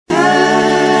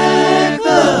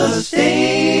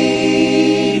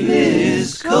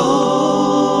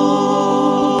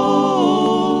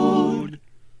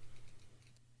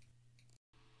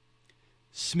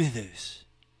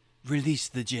Release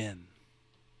the gem.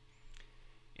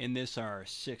 In this, our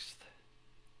 6th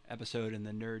episode in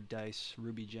the NerdDice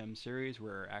RubyGem series,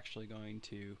 we're actually going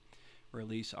to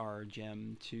release our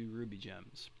gem to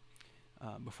RubyGems.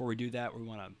 Before we do that, we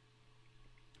want to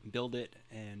build it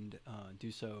and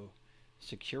do so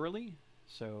securely.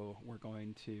 So we're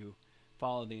going to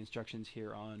follow the instructions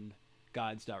here on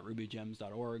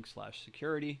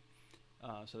guides.rubygems.org/security.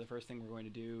 So the first thing we're going to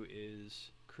do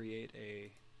is create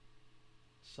a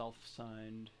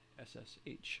self-signed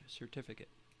SSH certificate.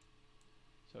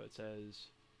 So it says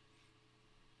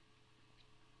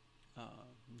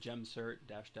gemcert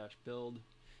 -- build.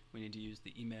 We need to use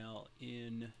the email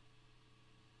in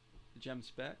the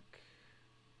gemspec.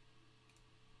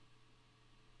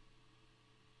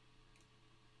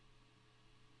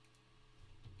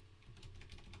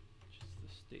 Which is the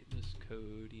stateless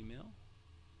code email.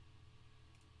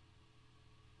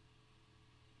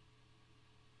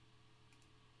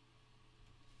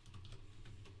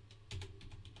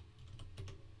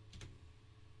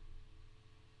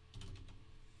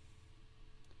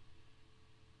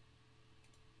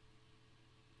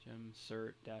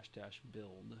 Gemcert --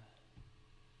 build.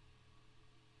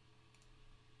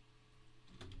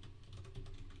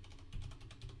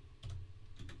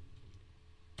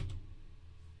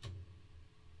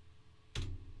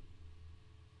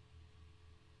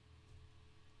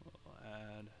 We'll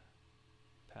add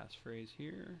passphrase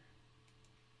here.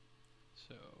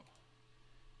 So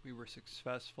we were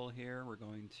successful here. We're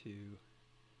going to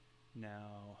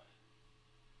now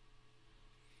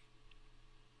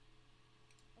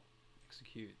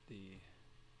execute the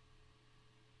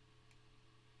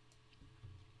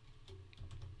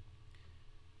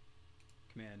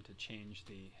command to change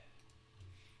the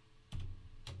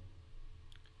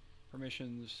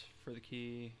permissions for the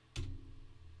key.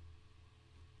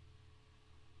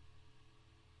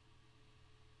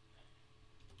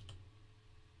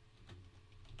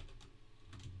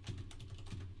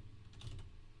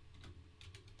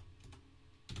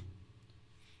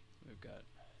 We've got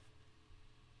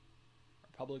our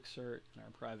public cert and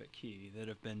our private key that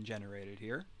have been generated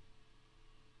here.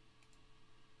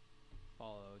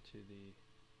 Follow to the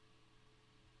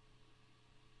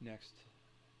next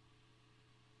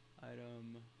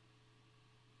item.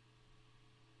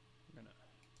 We're gonna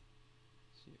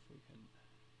see if we can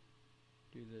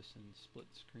do this in split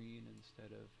screen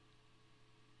instead of,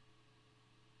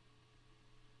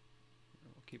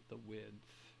 we'll keep the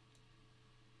width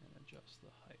and adjust the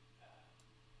height.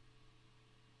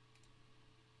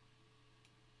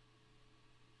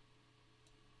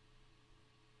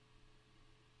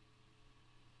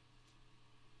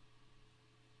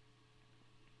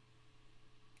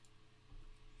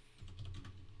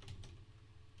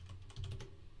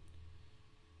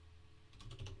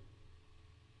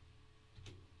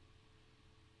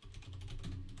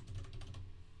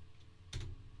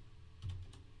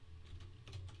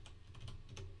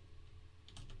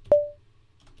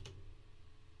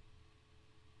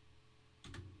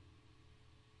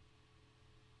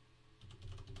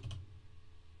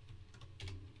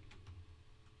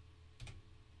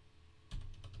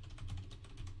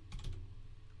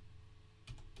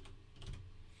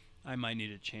 I might need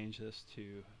to change this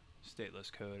to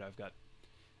stateless code. I've got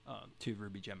 2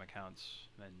 RubyGem accounts,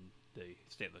 and the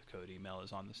stateless code email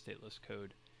is on the stateless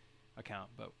code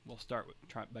account. But we'll start with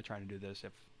by trying to do this.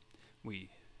 If we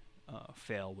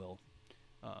fail, we'll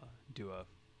do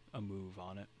a move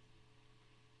on it.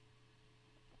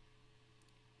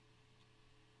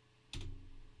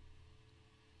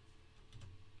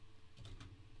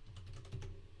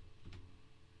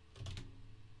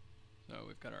 So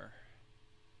we've got our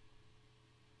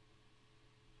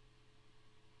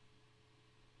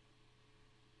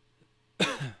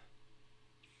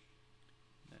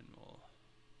then we'll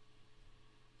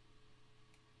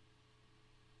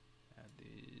add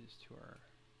these to our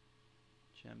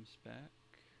gemspec.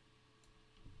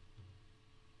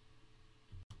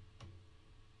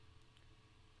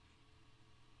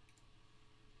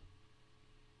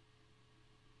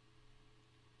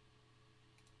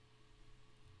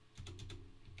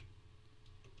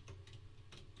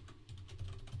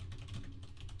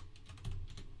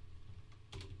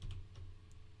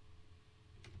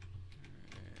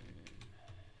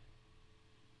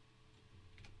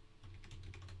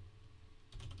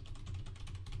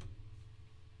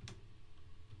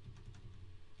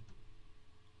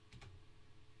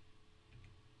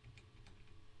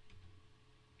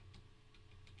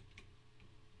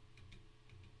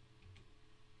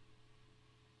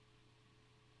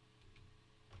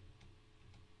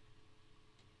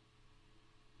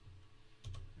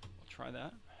 Try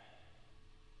that.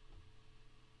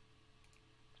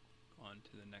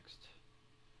 to the next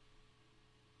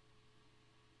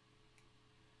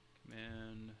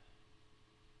command.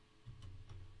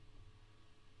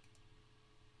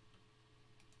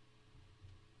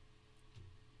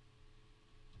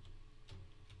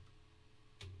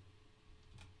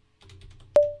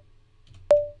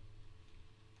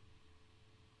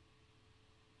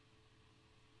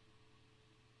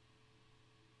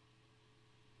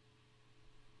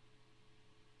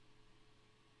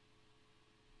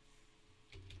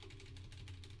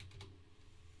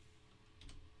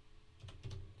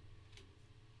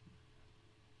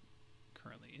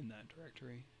 Currently in that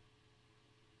directory.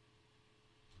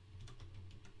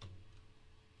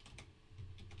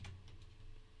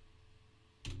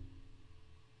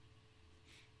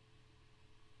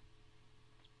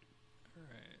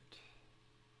 Alright.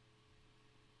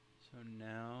 So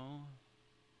now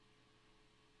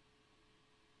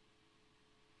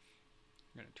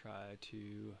I'm going to try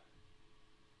to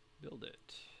build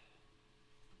it.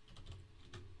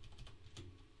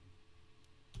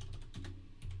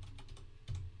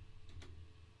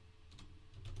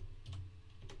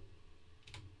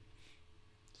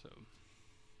 So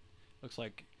looks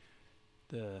like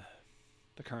the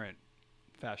current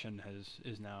fashion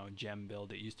is now gem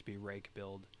build. It used to be rake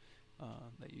build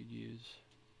that you'd use.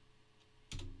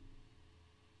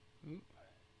 Ooh.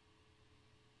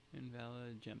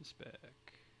 Invalid gemspec.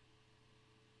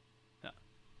 Yeah.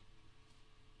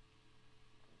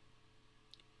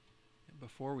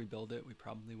 Before we build it, we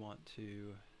probably want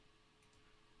to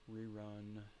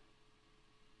rerun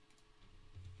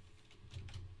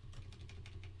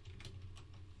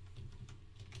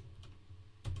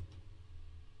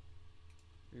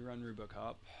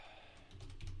RuboCop.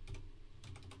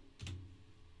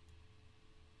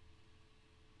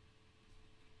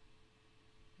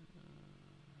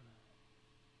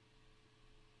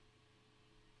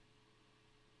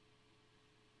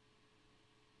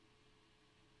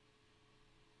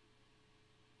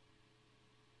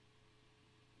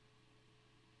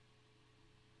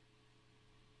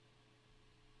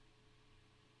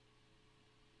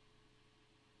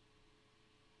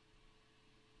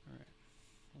 Alright,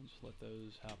 I'll just let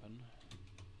those happen.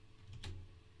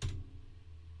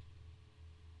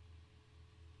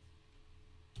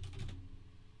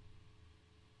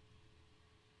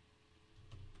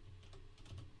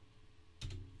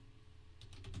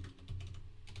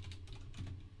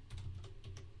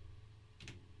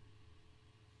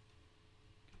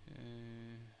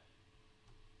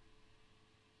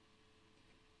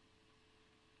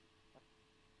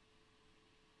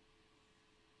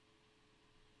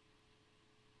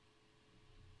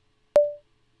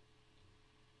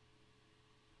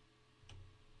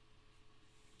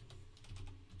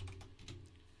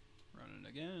 Run it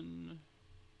again.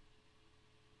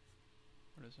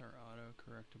 What is our auto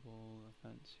correctable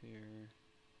offense here?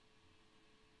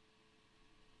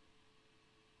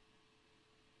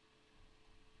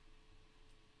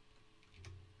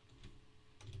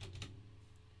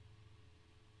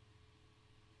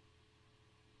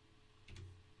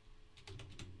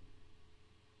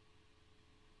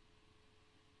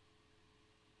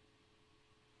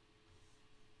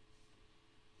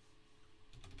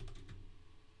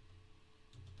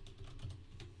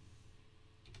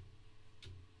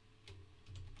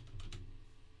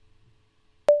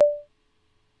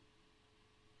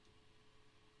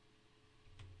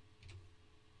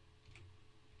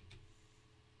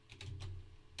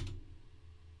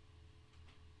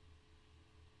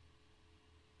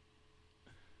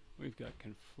 We've got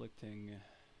conflicting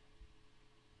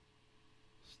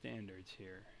standards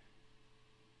here.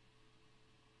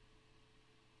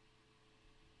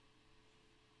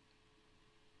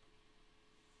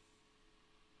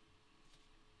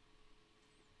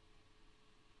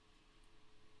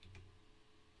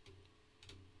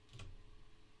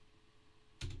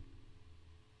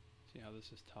 See how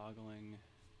this is toggling?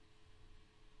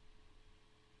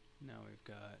 Now we've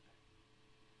got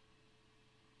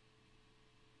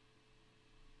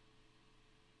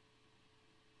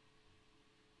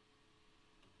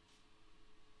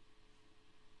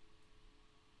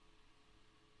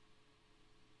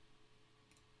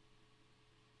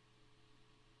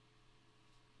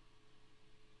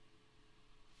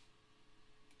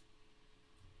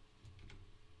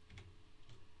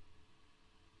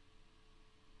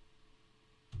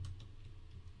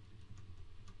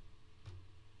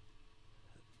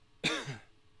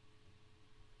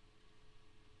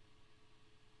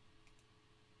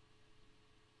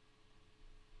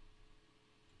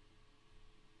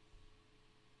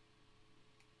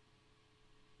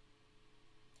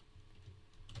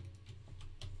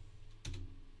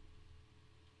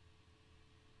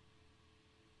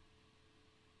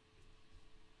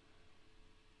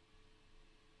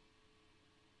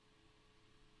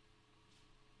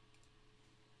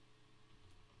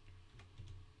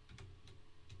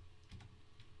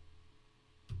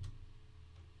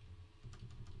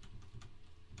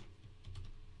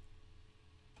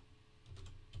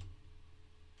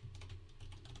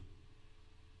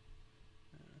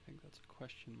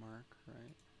question mark,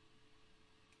 right?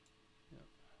 Yep.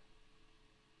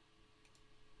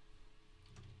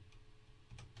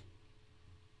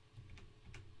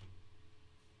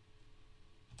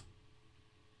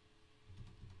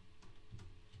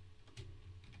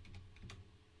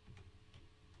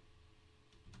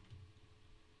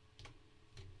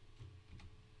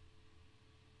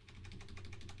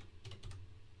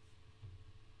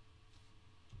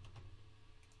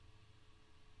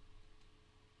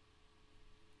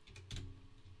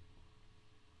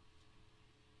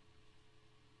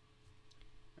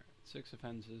 All right, 6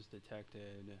 offenses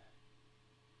detected.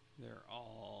 They're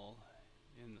all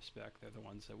in the spec. They're the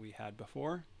ones that we had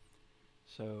before.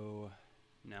 So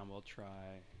now we'll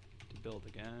try to build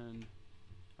again.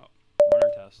 Oh, run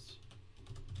our tests.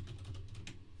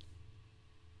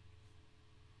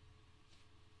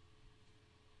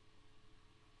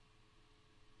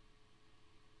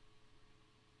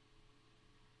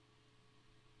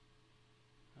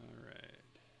 All right.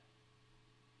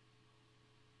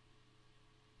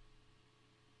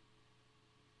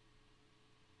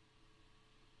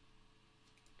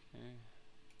 Okay.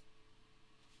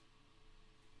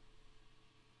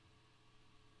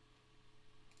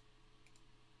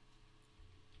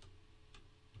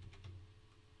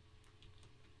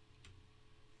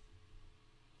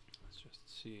 Let's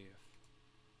just see if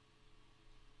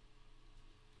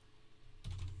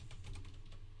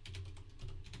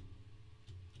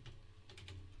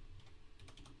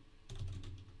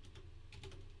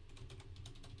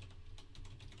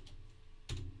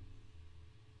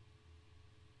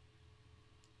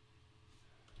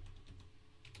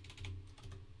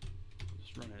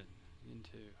just run it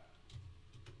into.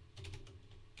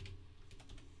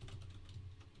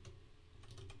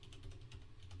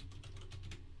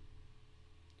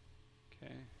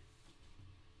 Okay.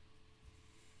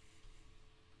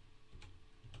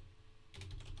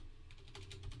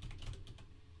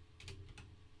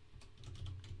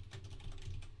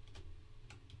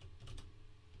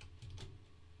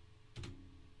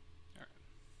 All right.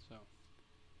 So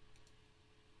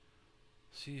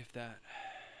see if that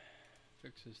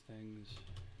fixes things.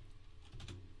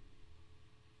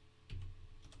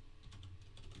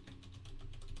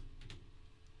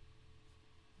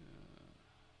 Uh,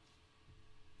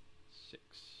 6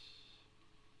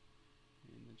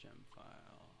 in the gem file.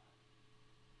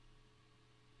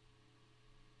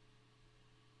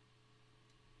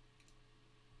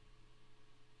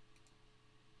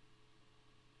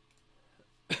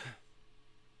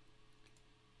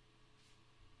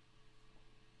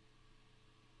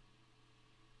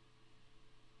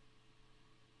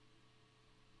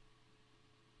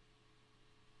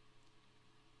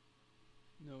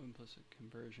 No implicit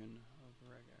conversion of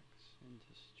regex into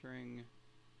string.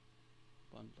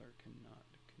 Bundler cannot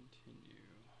continue.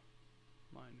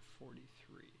 Line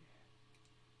 43.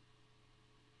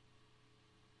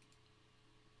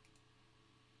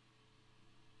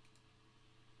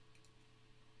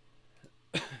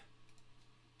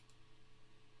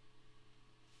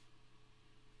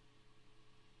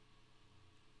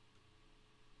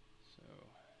 So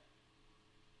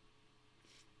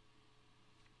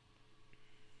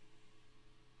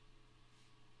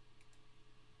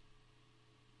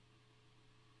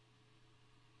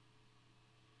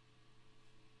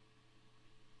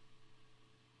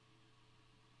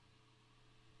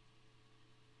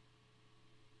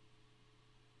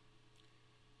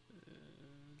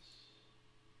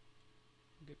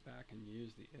get back and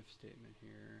use the if statement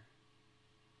here.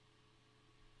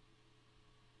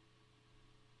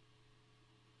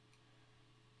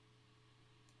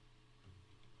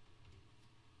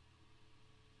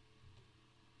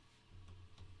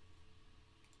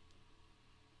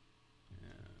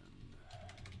 And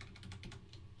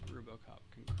RuboCop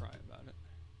can cry about it.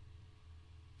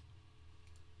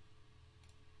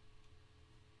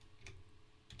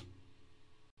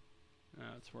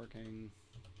 It's working.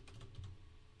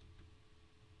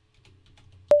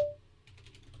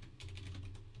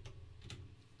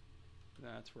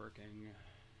 That's working.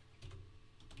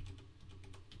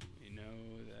 We know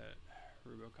that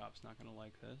RuboCop's not going to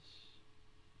like this.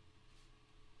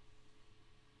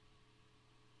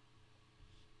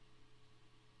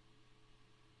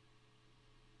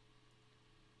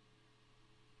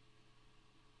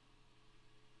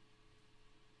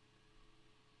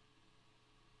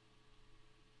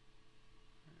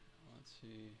 Let's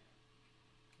see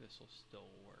if this will still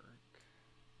work.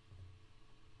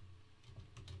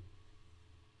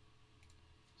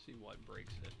 See what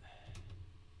breaks it.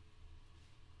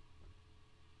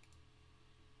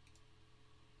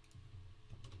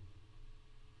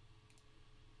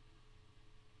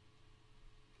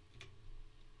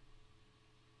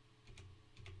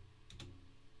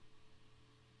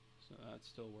 that's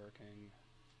still working.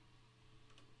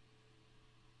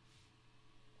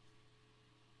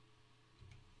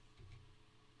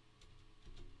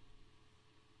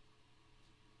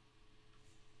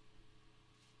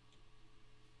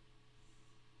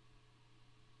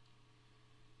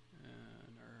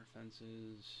 And our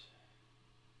fences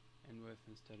end with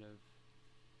instead of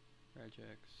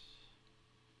regex.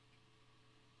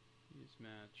 Use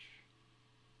match.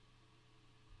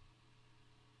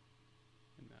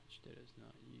 And match data is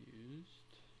not used.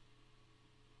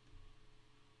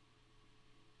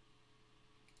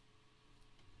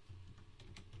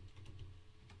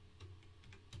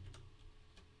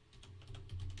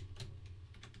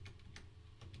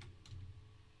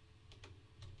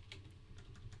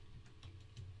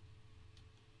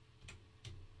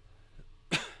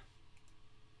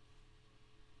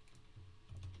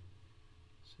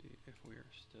 See if we are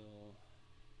still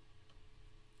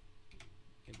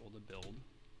able to build.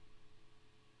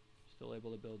 Still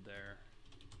able to build there.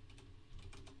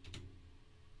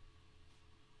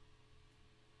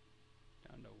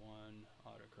 Down to 1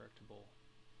 autocorrectable.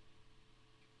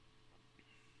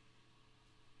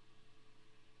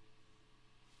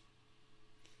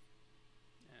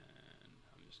 And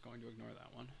I'm just going to ignore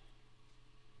that one.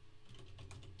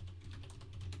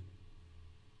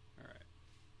 Alright.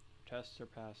 Tests are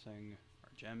passing.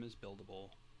 Our gem is buildable.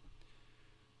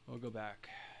 We'll go back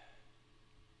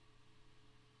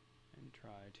and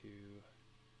try to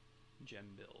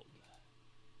gem build.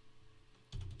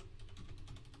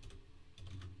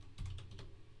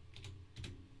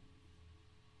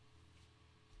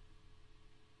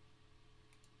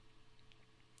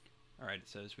 Alright, it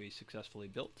says we successfully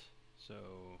built,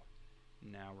 so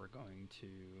now we're going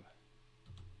to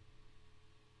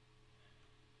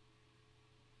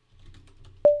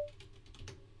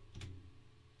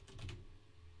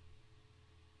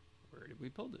where did we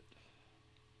build it?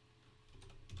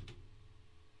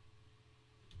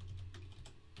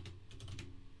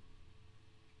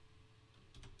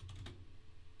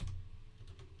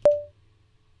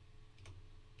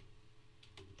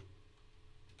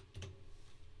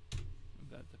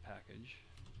 The package.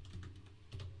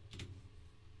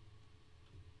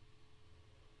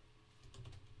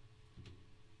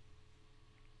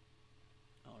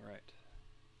 All right.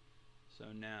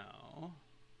 So now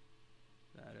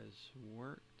that has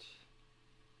worked,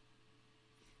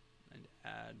 and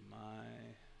add my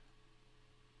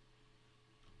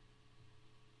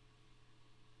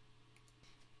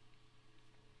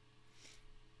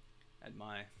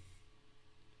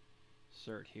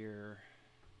cert here.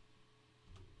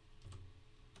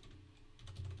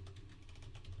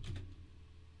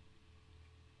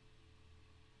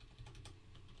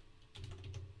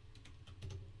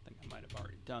 I've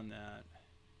already done that.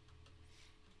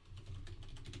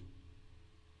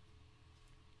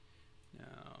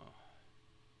 Now,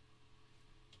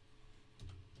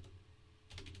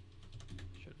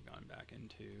 should have gone back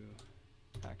into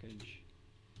package,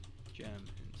 gem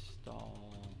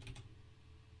install,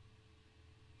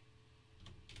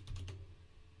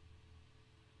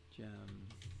 gem,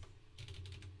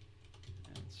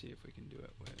 and see if we can do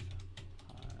it with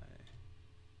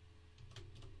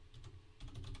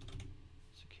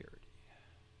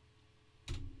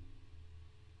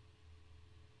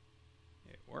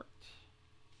worked.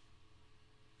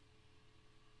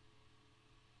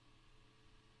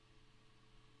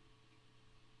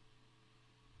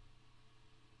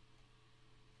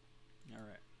 All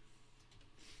right.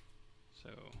 So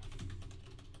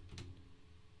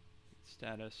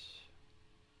status,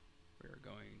 we're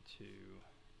going to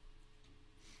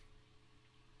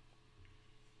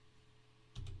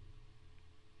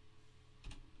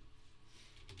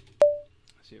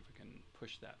see if we can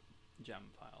push that gem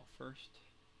file first.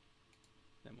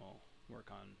 Then we'll work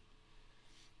on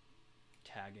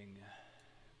tagging,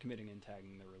 committing and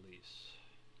tagging the release.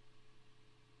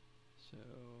 So,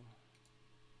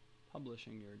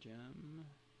 publishing your gem,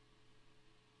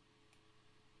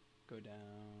 go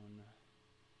down,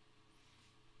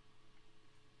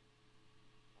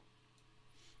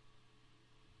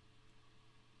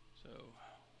 so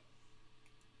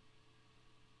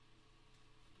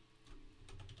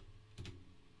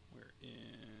we're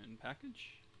in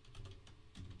package.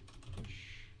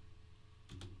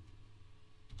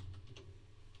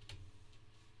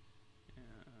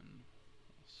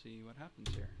 See what happens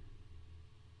here.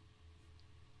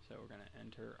 So we're going to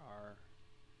enter our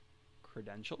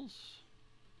credentials.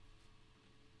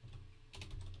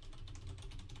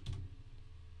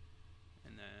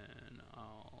 And then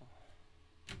I'll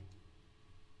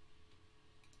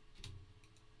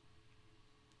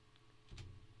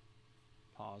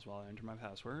pause while I enter my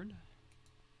password.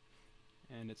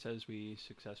 And it says we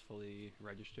successfully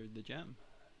registered the gem.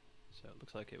 So it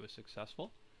looks like it was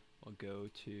successful. We'll go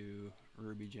to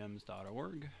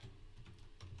rubygems.org,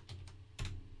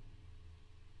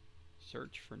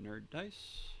 search for NerdDice,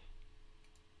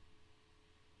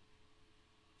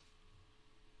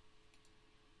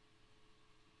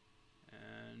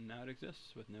 and now it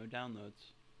exists with no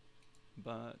downloads.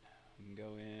 But we can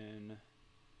go in,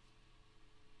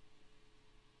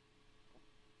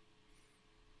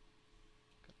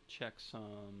 check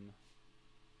some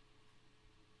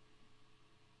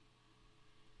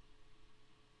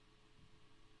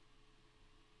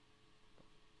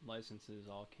licenses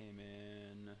all came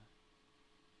in.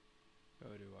 Go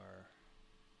to our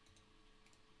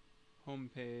home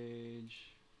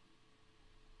page.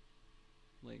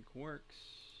 Link works.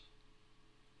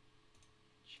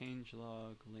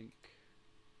 Changelog link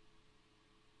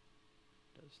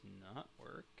does not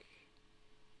work.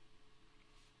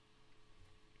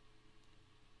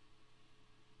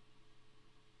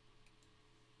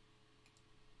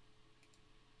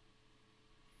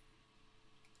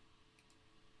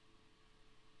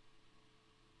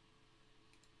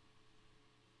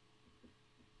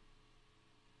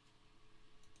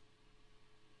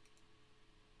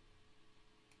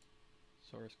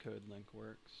 Source code link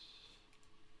works.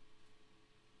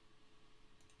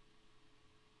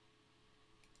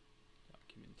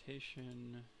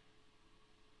 Documentation.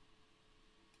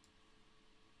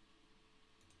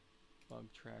 Bug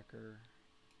tracker.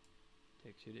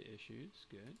 Takes you to issues.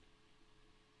 Good.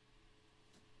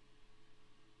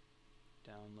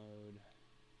 Download.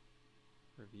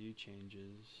 Review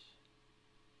changes.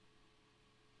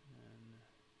 And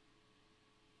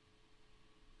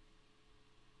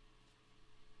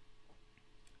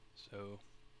so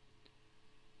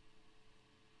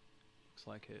looks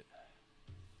like it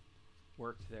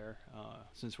worked there.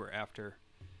 Since we're after,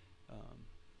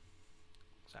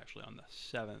 it's actually on the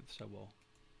 7th, so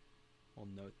we'll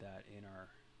note that in our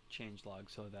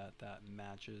changelog so that that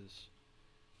matches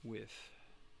with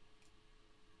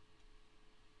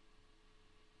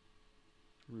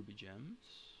RubyGems.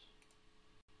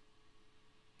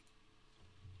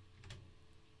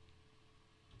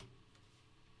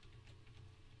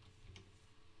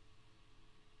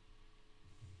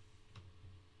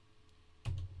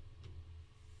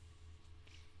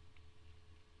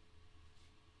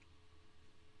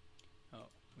 Oh,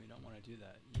 we don't want to do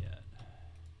that yet.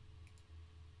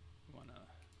 We want to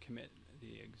commit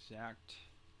the exact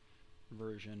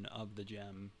version of the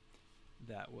gem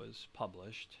that was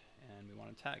published, and we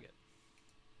want to tag it.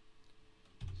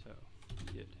 So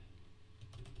git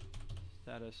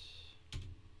status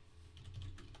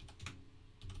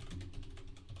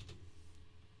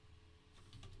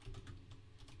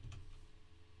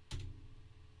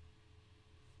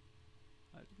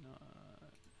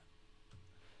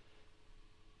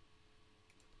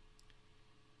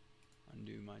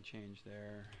undo my change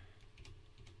there.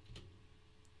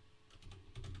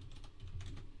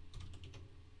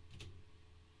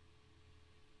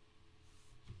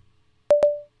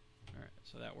 Alright,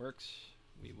 so that works.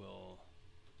 We will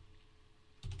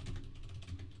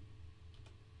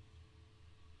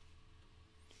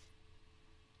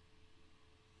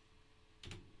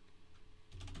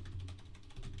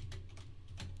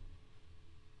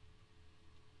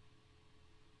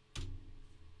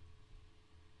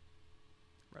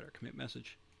write our commit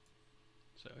message.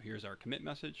 So here's our commit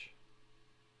message.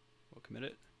 We'll commit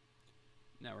it.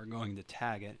 Now we're going to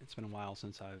tag it. It's been a while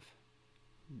since I've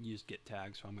used git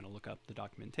tag, so I'm going to look up the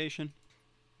documentation.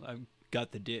 I've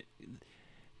got the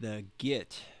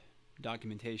git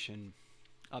documentation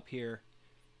up here.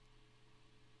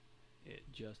 It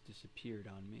just disappeared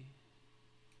on me.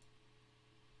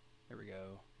 There we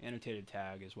go. Annotated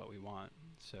tag is what we want.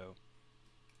 So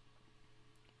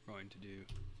we're going to do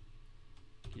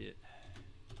git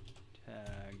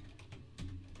tag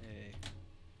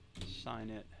assign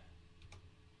it.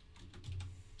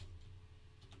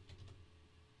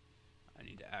 I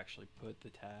need to actually put the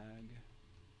tag.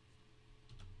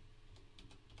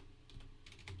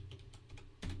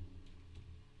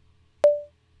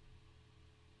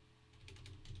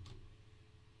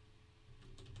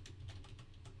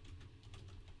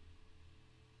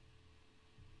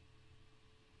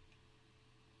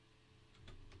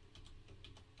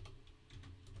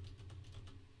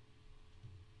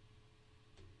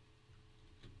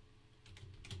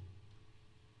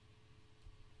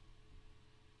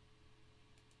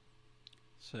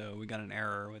 So we got an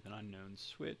error with an unknown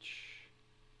switch.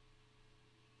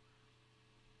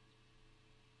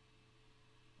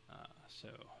 So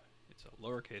it's a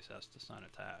lowercase s to sign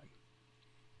a tag.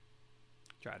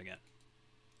 Try it again.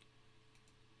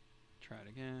 try it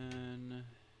again.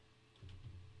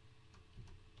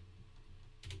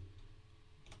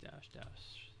 Dash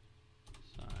dash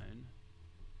sign.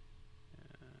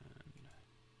 And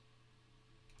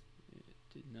it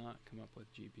did not come up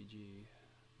with GPG,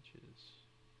 which is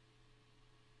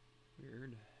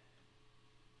weird.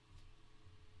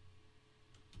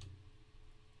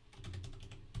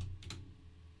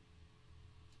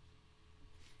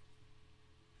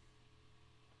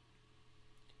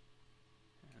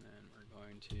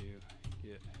 To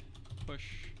get push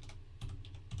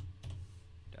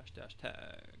dash dash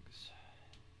tags.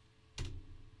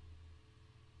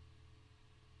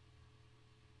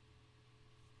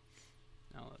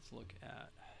 Now let's look at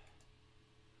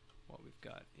what we've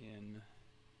got in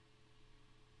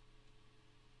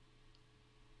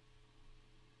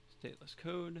stateless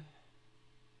code.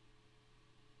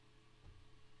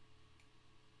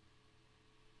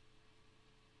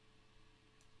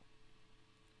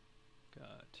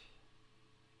 Got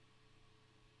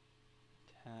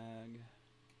tag,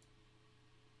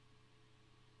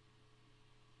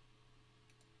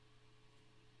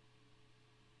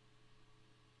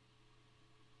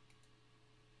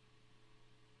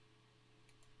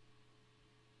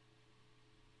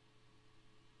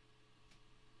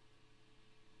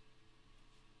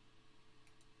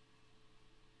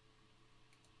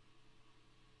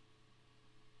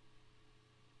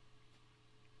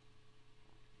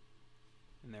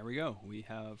 and there we go. We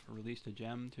have released a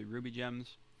gem to RubyGems.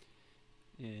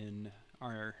 In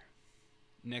our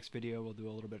next video, we'll do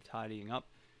a little bit of tidying up,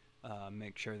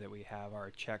 make sure that we have our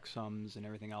checksums and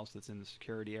everything else that's in the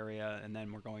security area, and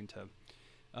then we're going to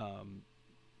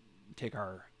take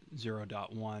our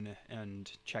 0.1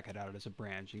 and check it out as a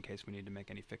branch in case we need to make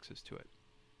any fixes to it.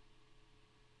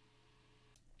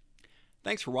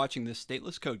 Thanks for watching this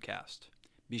stateless codecast.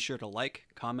 Be sure to like,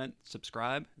 comment,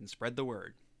 subscribe, and spread the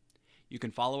word. You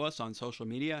can follow us on social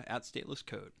media at Stateless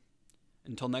Code.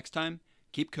 Until next time,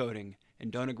 keep coding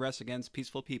and don't aggress against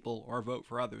peaceful people or vote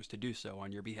for others to do so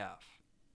on your behalf.